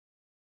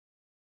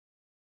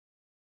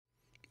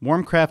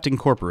Warmkraft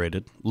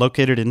Inc.,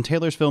 located in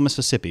Taylorsville,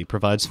 Mississippi,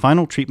 provides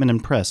final treatment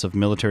and press of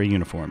military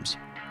uniforms.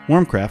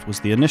 Warmkraft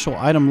was the initial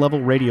Item-Level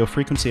Radio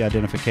Frequency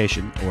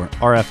Identification, or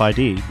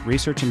RFID,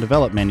 research and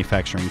development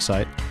manufacturing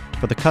site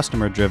for the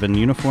customer-driven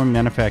uniform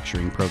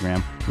manufacturing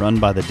program run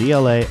by the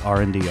DLA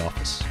R&D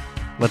office.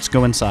 Let's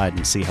go inside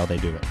and see how they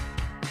do it.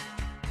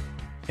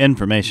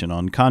 Information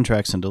on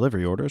contracts and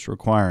delivery orders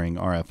requiring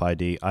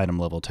RFID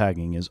item-level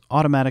tagging is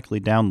automatically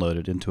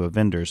downloaded into a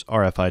vendor's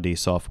RFID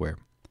software.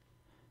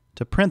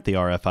 To print the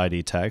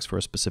RFID tags for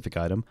a specific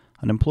item,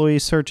 an employee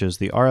searches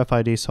the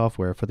RFID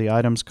software for the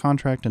item's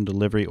contract and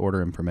delivery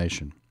order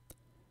information.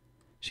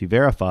 She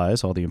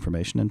verifies all the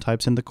information and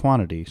types in the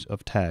quantities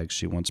of tags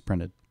she wants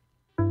printed.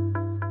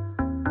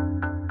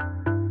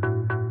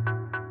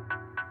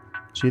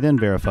 She then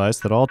verifies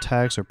that all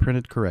tags are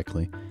printed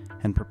correctly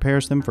and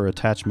prepares them for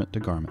attachment to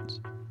garments.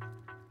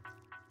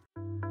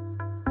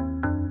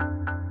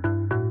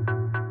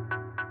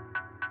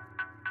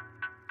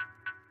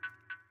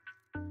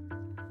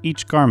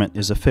 Each garment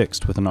is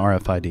affixed with an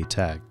RFID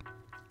tag.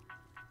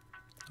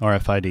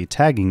 RFID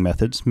tagging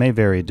methods may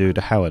vary due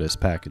to how it is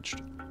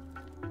packaged.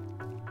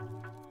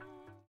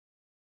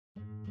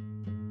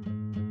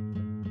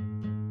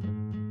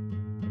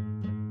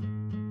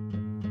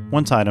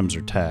 Once items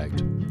are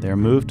tagged, they are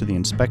moved to the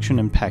inspection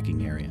and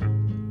packing area.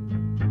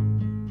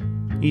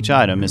 Each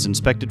item is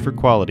inspected for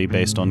quality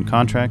based on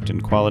contract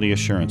and quality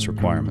assurance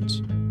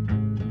requirements.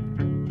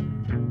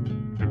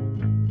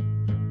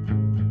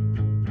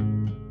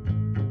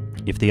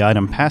 If the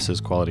item passes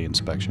quality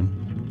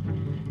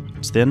inspection,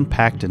 it's then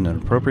packed in an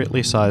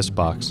appropriately sized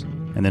box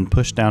and then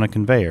pushed down a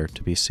conveyor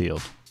to be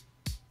sealed.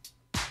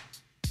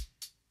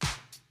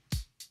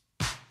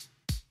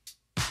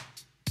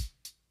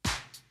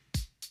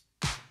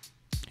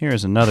 Here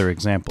is another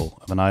example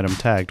of an item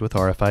tagged with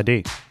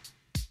RFID.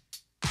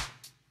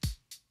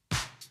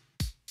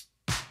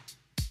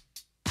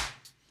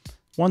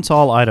 Once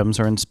all items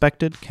are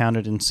inspected,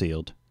 counted, and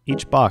sealed,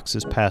 each box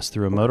is passed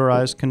through a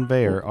motorized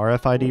conveyor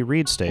RFID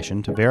read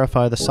station to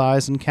verify the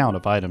size and count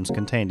of items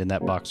contained in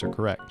that box are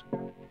correct.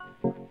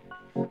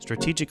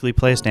 Strategically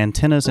placed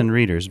antennas and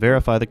readers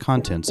verify the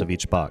contents of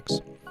each box.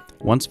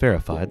 Once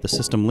verified, the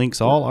system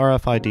links all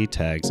RFID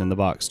tags in the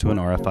box to an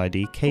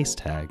RFID case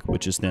tag,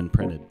 which is then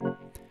printed.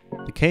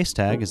 The case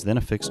tag is then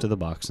affixed to the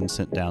box and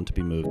sent down to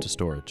be moved to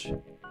storage.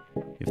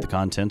 If the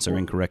contents are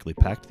incorrectly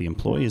packed, the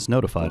employee is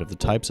notified of the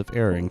types of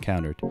error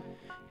encountered.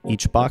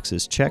 Each box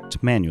is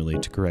checked manually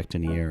to correct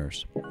any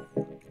errors.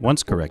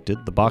 Once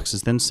corrected, the box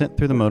is then sent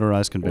through the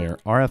motorized conveyor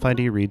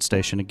RFID read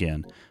station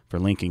again for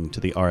linking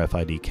to the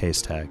RFID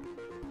case tag.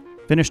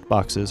 Finished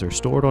boxes are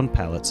stored on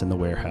pallets in the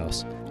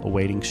warehouse,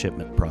 awaiting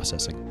shipment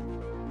processing.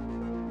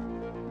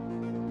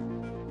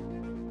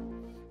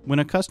 When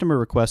a customer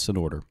requests an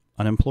order,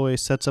 an employee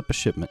sets up a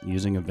shipment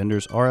using a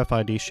vendor's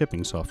RFID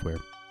shipping software.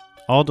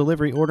 All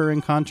delivery order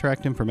and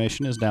contract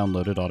information is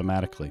downloaded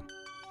automatically.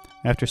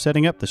 After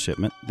setting up the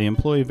shipment, the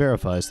employee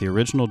verifies the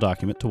original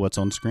document to what's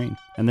on screen,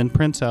 and then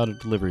prints out a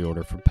delivery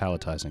order for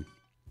palletizing.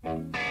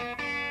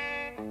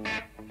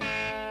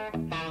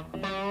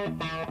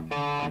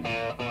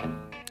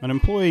 An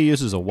employee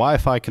uses a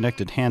Wi-Fi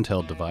connected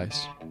handheld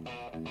device.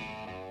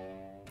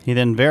 He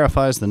then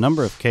verifies the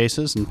number of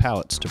cases and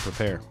pallets to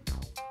prepare.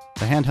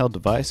 The handheld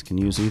device can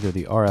use either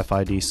the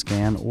RFID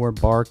scan or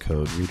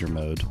barcode reader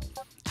mode.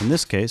 In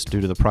this case,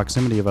 due to the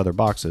proximity of other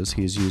boxes,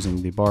 he is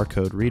using the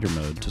barcode reader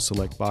mode to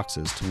select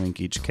boxes to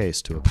link each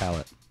case to a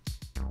pallet.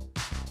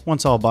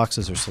 Once all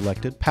boxes are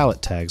selected,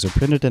 pallet tags are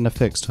printed and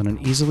affixed on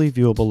an easily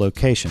viewable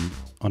location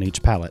on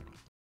each pallet.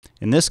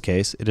 In this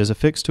case, it is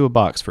affixed to a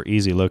box for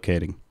easy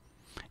locating.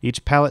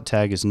 Each pallet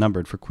tag is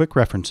numbered for quick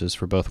references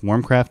for both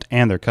Warmkraft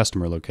and their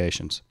customer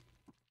locations.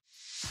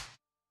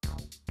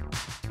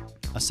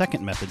 A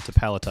second method to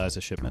palletize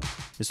a shipment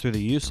is through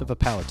the use of a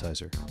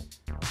palletizer.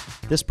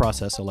 This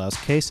process allows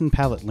case and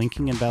pallet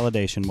linking and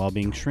validation while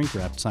being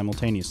shrink-wrapped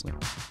simultaneously.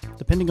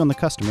 Depending on the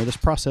customer, this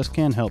process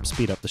can help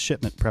speed up the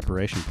shipment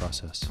preparation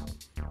process.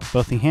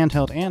 Both the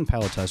handheld and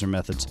palletizer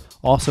methods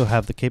also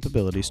have the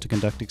capabilities to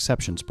conduct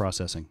exceptions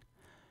processing.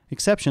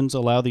 Exceptions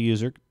allow the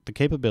user the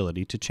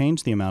capability to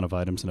change the amount of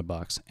items in a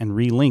box and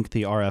relink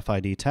the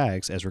RFID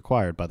tags as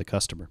required by the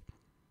customer.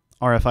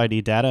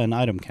 RFID data and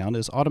item count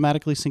is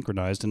automatically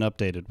synchronized and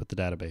updated with the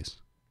database.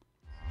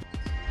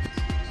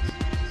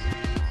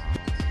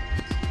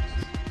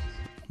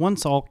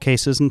 Once all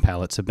cases and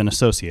pallets have been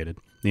associated,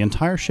 the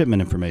entire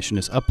shipment information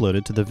is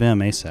uploaded to the Vim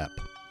ASAP.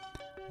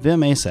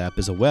 Vim ASAP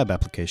is a web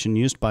application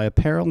used by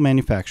apparel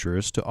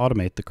manufacturers to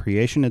automate the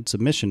creation and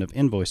submission of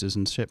invoices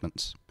and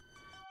shipments.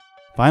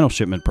 Final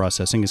shipment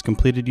processing is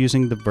completed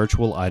using the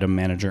Virtual Item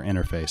Manager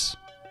interface.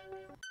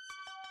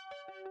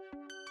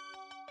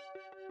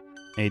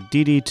 A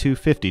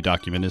DD-250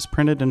 document is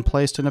printed and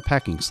placed in a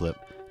packing slip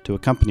to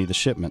accompany the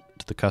shipment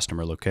to the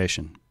customer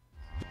location.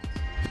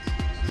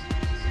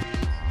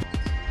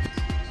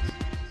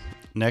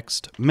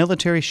 Next,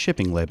 military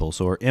shipping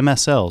labels, or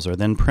MSLs, are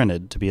then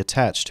printed to be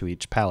attached to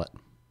each pallet.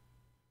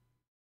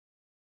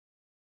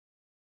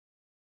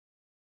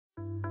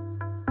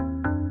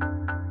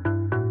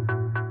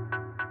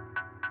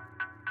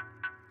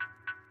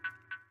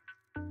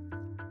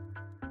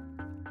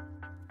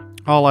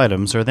 All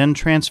items are then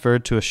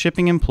transferred to a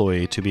shipping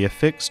employee to be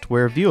affixed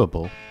where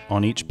viewable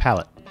on each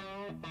pallet.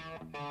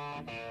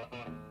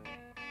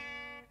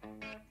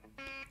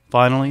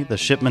 Finally, the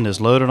shipment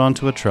is loaded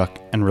onto a truck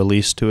and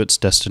released to its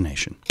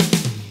destination.